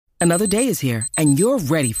Another day is here, and you're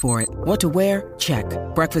ready for it. What to wear? Check.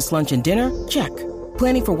 Breakfast, lunch, and dinner? Check.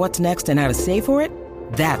 Planning for what's next and how to save for it?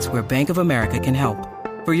 That's where Bank of America can help.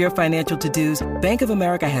 For your financial to-dos, Bank of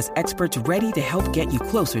America has experts ready to help get you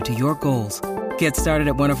closer to your goals. Get started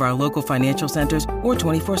at one of our local financial centers or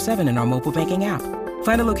 24/7 in our mobile banking app.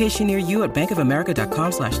 Find a location near you at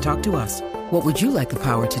bankofamerica.com/talktous. What would you like the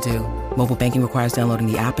power to do? Mobile banking requires downloading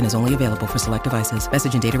the app and is only available for select devices.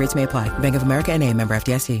 Message and data rates may apply. Bank of America N.A., member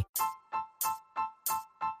FDIC.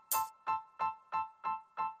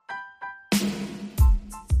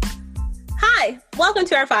 Hi, welcome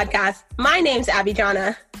to our podcast. My name's Abby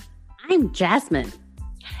Jana. I'm Jasmine.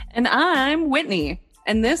 And I'm Whitney.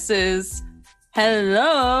 And this is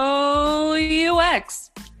Hello UX.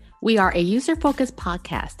 We are a user-focused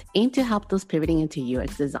podcast aimed to help those pivoting into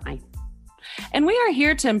UX design. And we are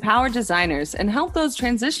here to empower designers and help those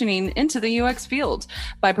transitioning into the UX field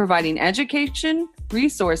by providing education,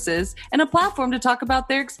 resources, and a platform to talk about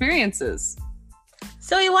their experiences.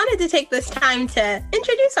 So we wanted to take this time to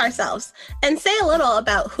introduce ourselves and say a little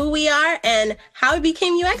about who we are and how we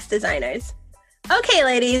became UX designers. Okay,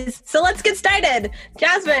 ladies, so let's get started.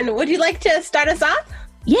 Jasmine, would you like to start us off?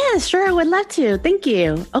 Yeah, sure. I would love to. Thank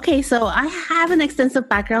you. Okay, so I have an extensive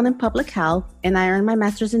background in public health, and I earned my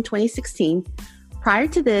master's in 2016. Prior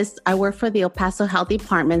to this, I worked for the El Paso Health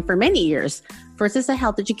Department for many years, first as a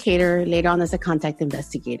health educator, later on as a contact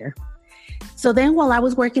investigator. So then while I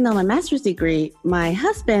was working on my master's degree, my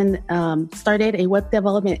husband started a web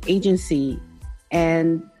development agency,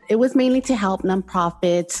 and it was mainly to help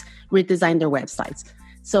nonprofits redesign their websites.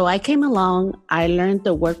 So I came along, I learned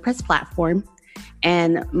the WordPress platform,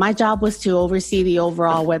 and my job was to oversee the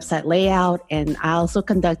overall website layout, and I also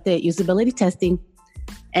conducted usability testing.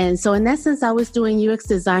 And so in essence, I was doing UX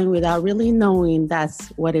design without really knowing that's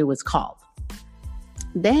what it was called.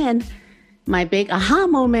 Then my big aha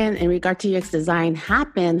moment in regard to UX design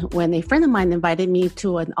happened when a friend of mine invited me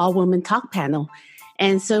to an all-women talk panel.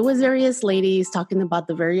 And so it was various ladies talking about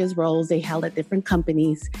the various roles they held at different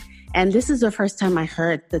companies. And this is the first time I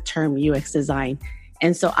heard the term UX design.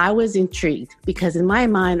 And so I was intrigued because in my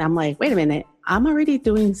mind, I'm like, wait a minute, I'm already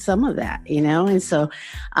doing some of that, you know? And so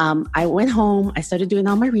I went home, I started doing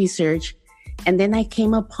all my research, and then I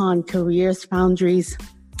came upon Careers Foundry's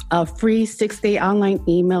free 6-day online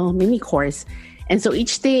email mini course. And so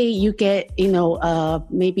each day you get,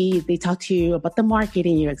 maybe they talk to you about the market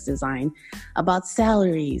in UX design, about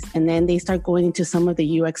salaries, and then they start going into some of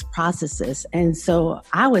the UX processes. And so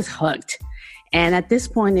I was hooked. And at this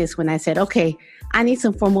point is when I said, okay, I need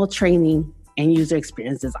some formal training in user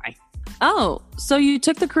experience design. Oh, so you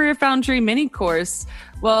took the Career Foundry mini course.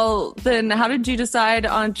 Well, then how did you decide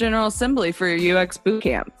on General Assembly for your UX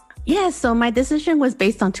bootcamp? Yeah, so my decision was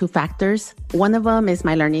based on two factors. One of them is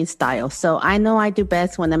my learning style. So I know I do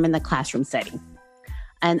best when I'm in the classroom setting.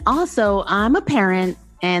 And also, I'm a parent,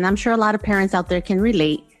 and I'm sure a lot of parents out there can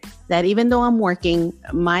relate that even though I'm working,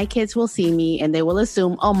 my kids will see me and they will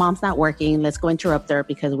assume, oh, mom's not working. Let's go interrupt her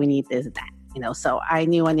because we need this and that. So I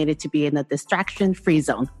knew I needed to be in a distraction-free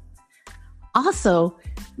zone. Also,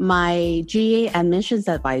 my GA admissions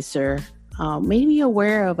advisor made me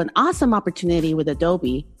aware of an awesome opportunity with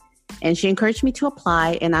Adobe, and she encouraged me to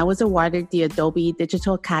apply, and I was awarded the Adobe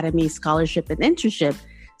Digital Academy Scholarship and Internship.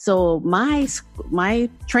 So my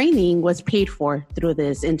training was paid for through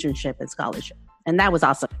this internship and scholarship, and that was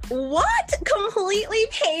awesome. What? Completely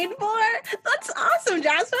paid for? That's awesome,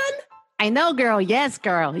 Jasmine. I know, girl. Yes,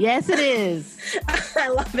 girl. Yes, it is. I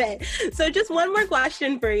love it. So just one more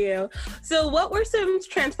question for you. So what were some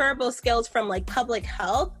transferable skills from like public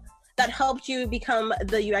health that helped you become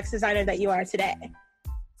the UX designer that you are today?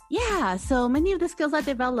 Yeah, so many of the skills I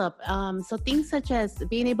developed. So things such as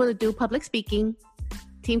being able to do public speaking,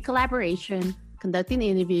 team collaboration, conducting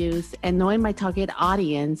interviews, and knowing my target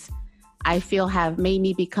audience, I feel have made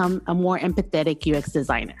me become a more empathetic UX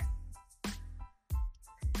designer.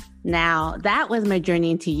 Now, that was my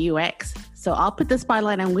journey into UX. So I'll put the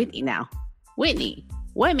spotlight on Whitney now. Whitney,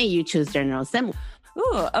 what made you choose General Assembly?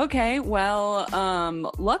 Ooh, okay. Well,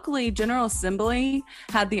 luckily, General Assembly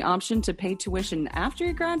had the option to pay tuition after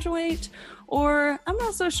you graduate, or I'm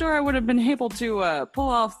not so sure I would have been able to pull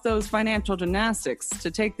off those financial gymnastics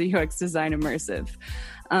to take the UX Design Immersive.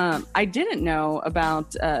 I didn't know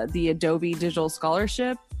about the Adobe Digital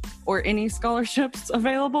Scholarship or any scholarships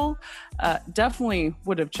available. Definitely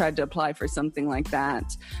would have tried to apply for something like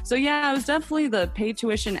that. So yeah, it was definitely the paid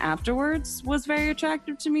tuition afterwards was very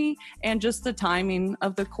attractive to me, and just the timing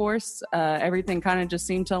of the course, everything kind of just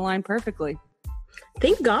seemed to align perfectly.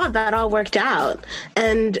 Thank God that all worked out.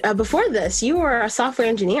 And before this, you were a software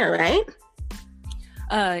engineer, right?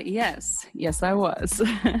 Yes, I was.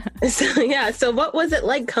 So what was it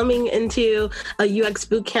like coming into a UX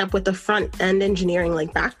boot camp with a front end engineering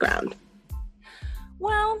like background?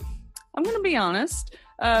 Well, I'm going to be honest.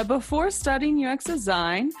 Before studying UX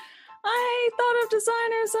design, I thought of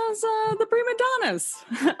designers as the prima donnas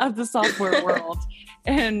of the software world,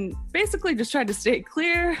 and basically just tried to stay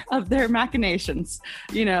clear of their machinations,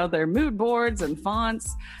 their mood boards and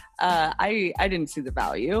fonts. I didn't see the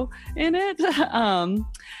value in it.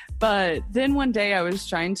 But then one day I was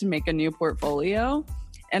trying to make a new portfolio,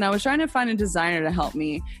 and I was trying to find a designer to help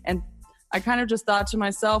me. And I kind of just thought to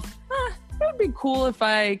myself, it would be cool if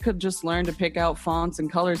I could just learn to pick out fonts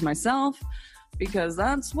and colors myself, because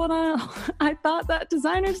that's what I thought that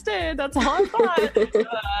designers did. That's all I thought.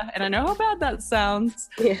 And I know how bad that sounds.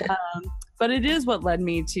 Yeah. But it is what led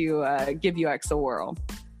me to give UX a whirl.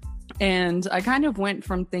 And I kind of went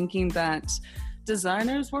from thinking that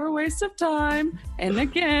designers were a waste of time, and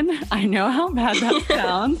again, I know how bad that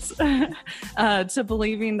sounds, to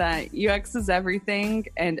believing that UX is everything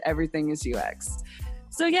and everything is UX.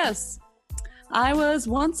 So yes, I was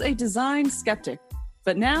once a design skeptic,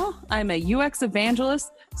 but now I'm a UX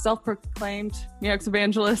evangelist, self-proclaimed UX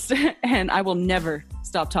evangelist, and I will never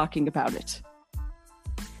stop talking about it.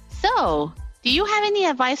 So, do you have any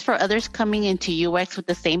advice for others coming into UX with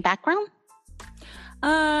the same background?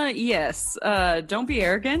 Yes. Don't be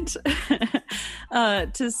arrogant.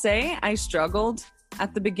 To say I struggled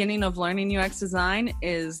at the beginning of learning UX design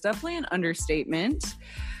is definitely an understatement.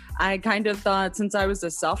 I kind of thought since I was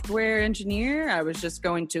a software engineer, I was just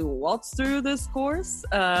going to waltz through this course.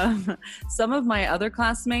 Some of my other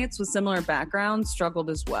classmates with similar backgrounds struggled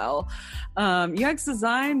as well. UX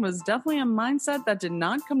design was definitely a mindset that did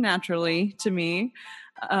not come naturally to me.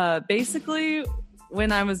 Basically,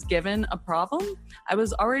 when I was given a problem, I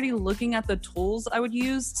was already looking at the tools I would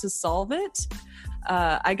use to solve it.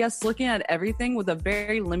 I guess looking at everything with a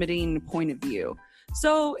very limiting point of view.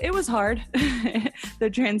 So it was hard, the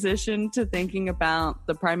transition to thinking about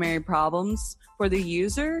the primary problems for the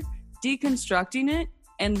user, deconstructing it,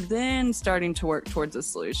 and then starting to work towards a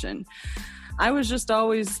solution. I was just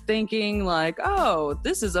always thinking like, oh,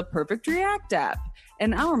 this is a perfect React app,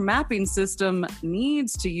 and our mapping system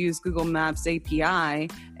needs to use Google Maps API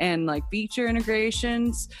and like feature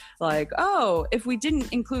integrations. Like, oh, if we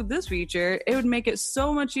didn't include this feature, it would make it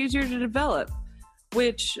so much easier to develop.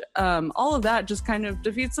 Which all of that just kind of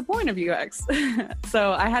defeats the point of UX.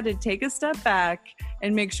 So I had to take a step back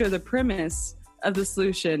and make sure the premise of the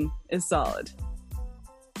solution is solid.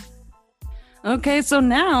 Okay, so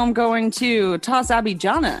now I'm going to toss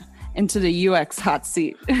Abhi-Jana into the UX hot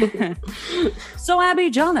seat. So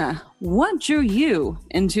Abhi-Jana, what drew you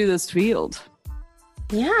into this field?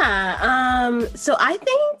 Yeah, so I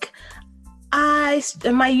think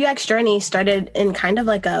my UX journey started in kind of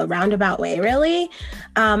like a roundabout way, really.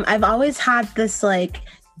 I've always had this like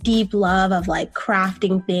deep love of like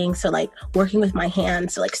crafting things. So like working with my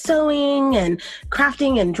hands, so like sewing and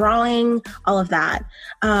crafting and drawing, all of that.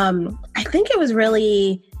 I think it was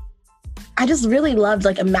I just really loved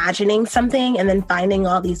like imagining something and then finding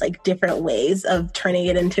all these like different ways of turning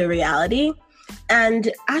it into reality.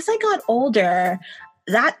 And as I got older,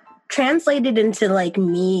 that translated into like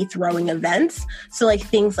me throwing events. So like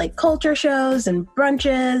things like culture shows and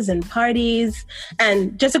brunches and parties.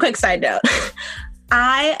 And just a quick side note,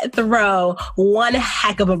 I throw one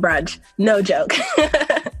heck of a brunch. No joke.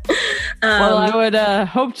 Well, I would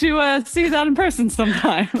hope to see that in person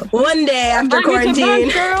sometime. One day after quarantine.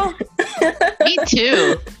 Girl. Me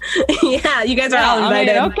too. Yeah, you guys are all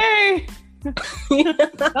invited. Okay.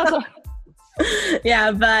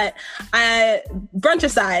 Yeah, but brunch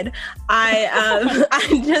aside,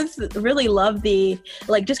 I just really love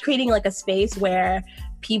just creating like a space where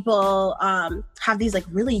people have these like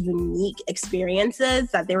really unique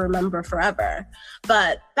experiences that they remember forever.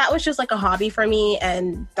 But that was just like a hobby for me,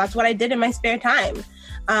 and that's what I did in my spare time.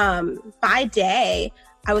 By day,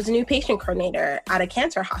 I was a new patient coordinator at a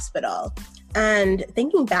cancer hospital. And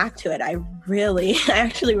thinking back to it, I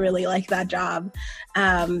actually really like that job.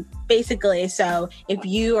 Basically, so if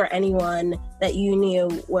you or anyone that you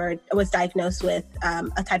knew was diagnosed with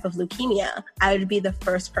a type of leukemia, I would be the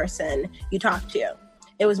first person you talk to.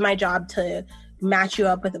 It was my job to match you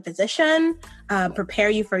up with a physician, prepare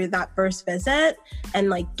you for that first visit, and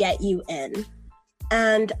like get you in.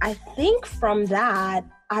 And I think from that,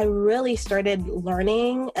 I really started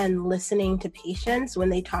learning and listening to patients when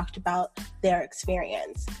they talked about their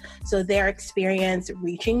experience. So their experience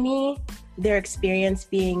reaching me, their experience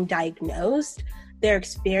being diagnosed, their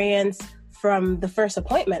experience from the first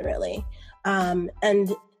appointment, really.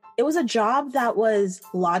 And it was a job that was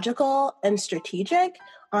logical and strategic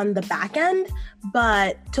on the back end,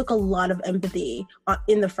 but took a lot of empathy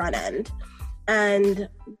in the front end. And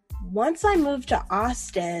once I moved to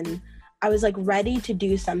Austin, I was like ready to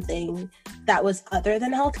do something that was other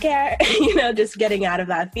than healthcare, just getting out of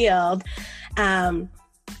that field. And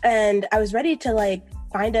I was ready to like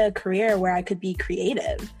find a career where I could be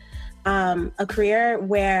creative, a career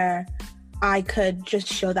where I could just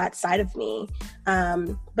show that side of me,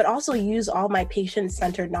 but also use all my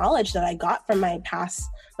patient-centered knowledge that I got from my past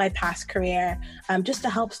career, just to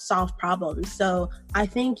help solve problems. So I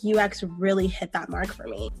think UX really hit that mark for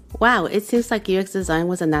me. Wow, it seems like UX design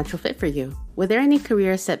was a natural fit for you. Were there any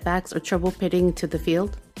career setbacks or trouble pitting to the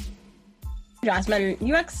field? Jasmine,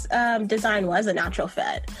 UX design was a natural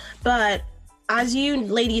fit, but as you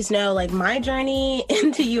ladies know, like my journey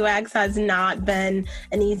into UX has not been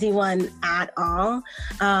an easy one at all.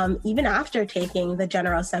 Even after taking the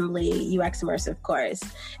General Assembly UX immersive course,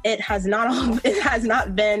 it has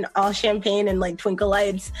not been all champagne and like twinkle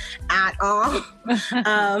lights at all.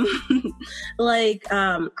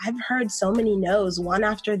 I've heard so many no's, one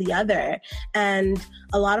after the other, and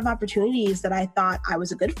a lot of opportunities that I thought I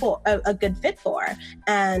was a good fit for,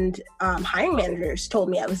 and hiring managers told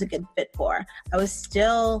me I was a good fit for. I was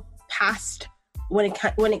still passed when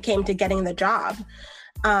it came to getting the job,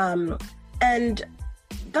 and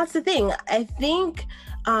that's the thing. I think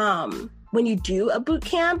when you do a boot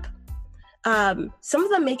camp, some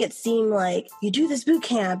of them make it seem like you do this boot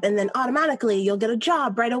camp and then automatically you'll get a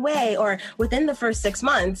job right away or within the first 6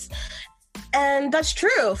 months. And that's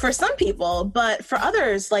true for some people, but for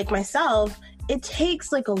others like myself, it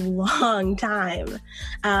takes like a long time.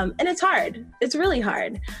 And it's hard. It's really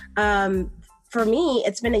hard. For me,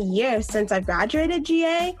 it's been a year since I've graduated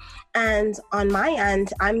GA. And on my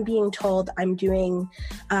end, I'm being told I'm doing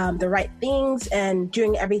the right things and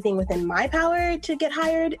doing everything within my power to get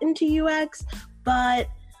hired into UX. But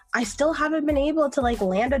I still haven't been able to like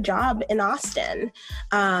land a job in Austin.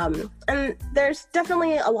 And there's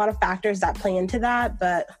definitely a lot of factors that play into that,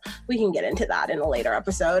 but we can get into that in a later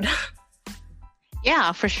episode.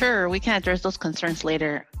 Yeah, for sure. We can address those concerns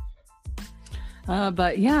later.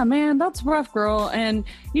 But yeah, man, that's rough, girl. And,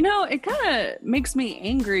 it kind of makes me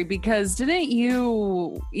angry because didn't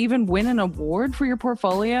you even win an award for your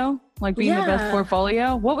portfolio? Like being the best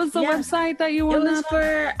portfolio? What was the website that you won that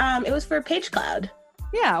for? It was for PageCloud.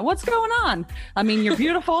 Yeah, what's going on? I mean, you're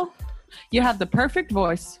beautiful. You have the perfect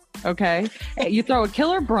voice, okay? You throw a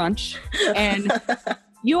killer brunch and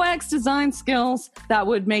UX design skills that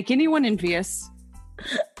would make anyone envious.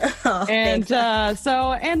 And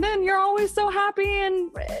then you're always so happy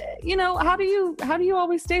and how do you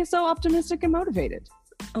always stay so optimistic and motivated?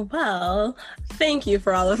 Well, thank you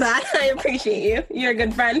for all of that. I appreciate you. You're a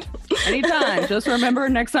good friend. Anytime. Just remember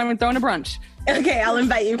next time we're throwing a brunch. Okay, I'll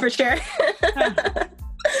invite you for sure.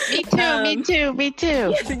 Me too.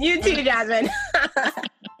 You too, Jasmine.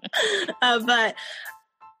 But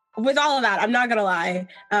with all of that, I'm not gonna lie.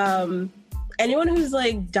 Anyone who's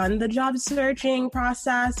like done the job searching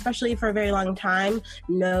process, especially for a very long time,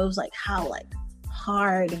 knows like how like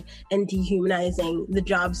hard and dehumanizing the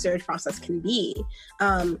job search process can be.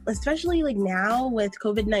 Especially like now with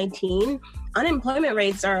COVID-19, unemployment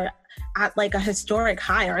rates are at like a historic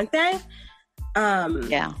high, aren't they?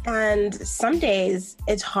 Yeah. And some days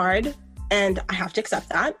it's hard and I have to accept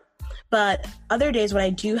that. But other days when I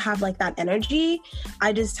do have like that energy,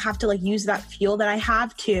 I just have to like use that fuel that I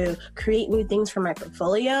have to create new things for my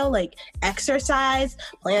portfolio, like exercise,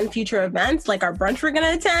 plan future events, like our brunch we're going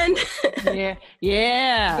to attend. Yeah.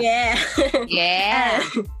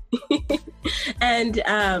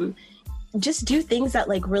 And just do things that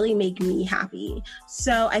like really make me happy.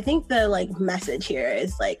 So I think the like message here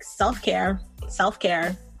is like self-care.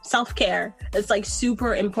 It's like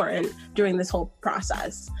super important during this whole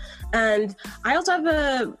process. And I also have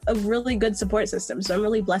a really good support system, so I'm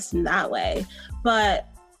really blessed in that way. But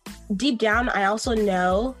deep down, I also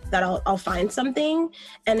know that I'll find something,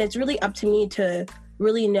 and it's really up to me to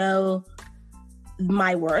really know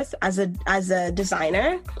my worth as a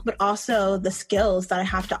designer, but also the skills that I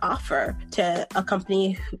have to offer to a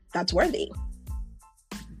company that's worthy.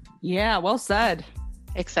 Yeah, well said.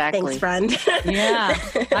 Exactly. Thanks, friend. Yeah,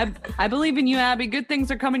 I believe in you, Abby. Good things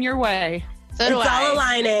are coming your way. So do it's I. all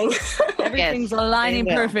aligning. Everything's aligning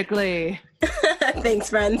perfectly. Thanks,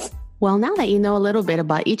 friends. Well, now that you know a little bit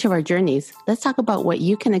about each of our journeys, let's talk about what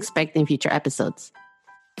you can expect in future episodes.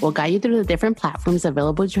 We'll guide you through the different platforms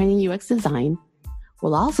available to training UX design.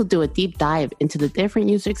 We'll also do a deep dive into the different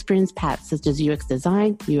user experience paths such as UX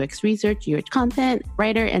design, UX research, UX content,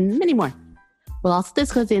 writer, and many more. We'll also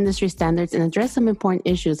discuss the industry standards and address some important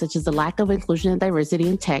issues such as the lack of inclusion and diversity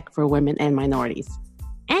in tech for women and minorities.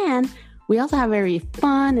 And we also have a very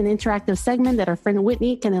fun and interactive segment that our friend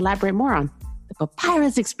Whitney can elaborate more on. The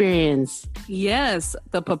Papyrus Experience. Yes,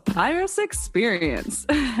 the Papyrus Experience.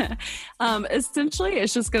 Essentially,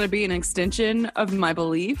 it's just going to be an extension of my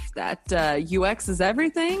belief that UX is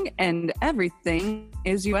everything and everything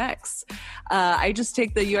is UX. I just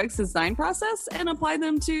take the UX design process and apply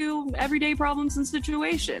them to everyday problems and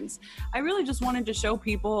situations. I really just wanted to show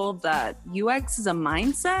people that UX is a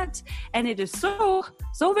mindset, and it is so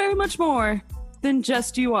very much more than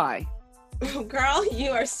just UI. Girl, you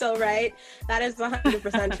are so right. That is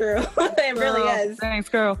 100% true. It really is. Thanks,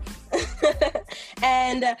 girl.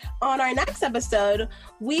 And on our next episode,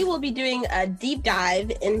 we will be doing a deep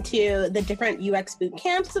dive into the different UX boot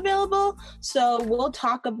camps available. So we'll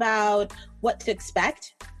talk about what to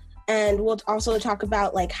expect, and we'll also talk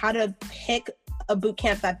about like how to pick a boot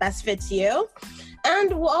camp that best fits you.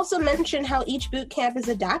 And we'll also mention how each boot camp is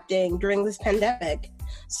adapting during this pandemic.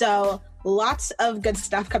 So lots of good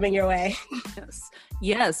stuff coming your way.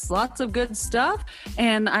 Yes, lots of good stuff.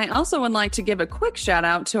 And I also would like to give a quick shout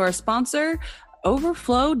out to our sponsor,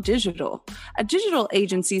 Overflow Digital, a digital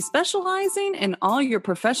agency specializing in all your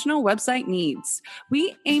professional website needs.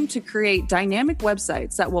 We aim to create dynamic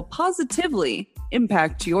websites that will positively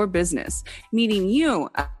impact your business, meeting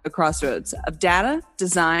you at the crossroads of data,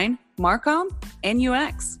 design, Marcom, and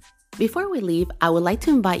UX. Before we leave, I would like to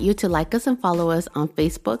invite you to like us and follow us on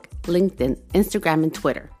Facebook, LinkedIn, Instagram, and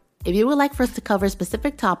Twitter. If you would like for us to cover a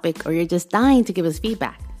specific topic or you're just dying to give us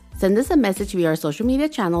feedback, send us a message via our social media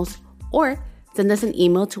channels or send us an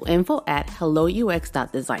email to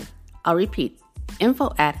info@helloux.design. I'll repeat,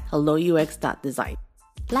 info@helloux.design.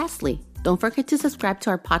 Lastly, don't forget to subscribe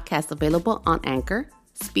to our podcast available on Anchor,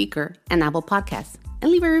 Speaker, and Apple Podcasts,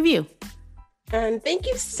 and leave a review. And thank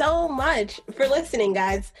you so much for listening,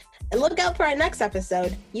 guys. And look out for our next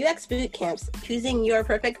episode, UX Boot Camps, choosing your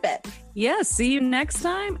perfect fit. Yes, see you next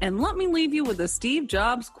time. And let me leave you with a Steve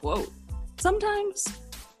Jobs quote. Sometimes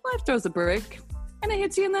life throws a brick and it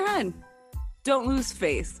hits you in the head. Don't lose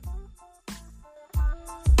faith.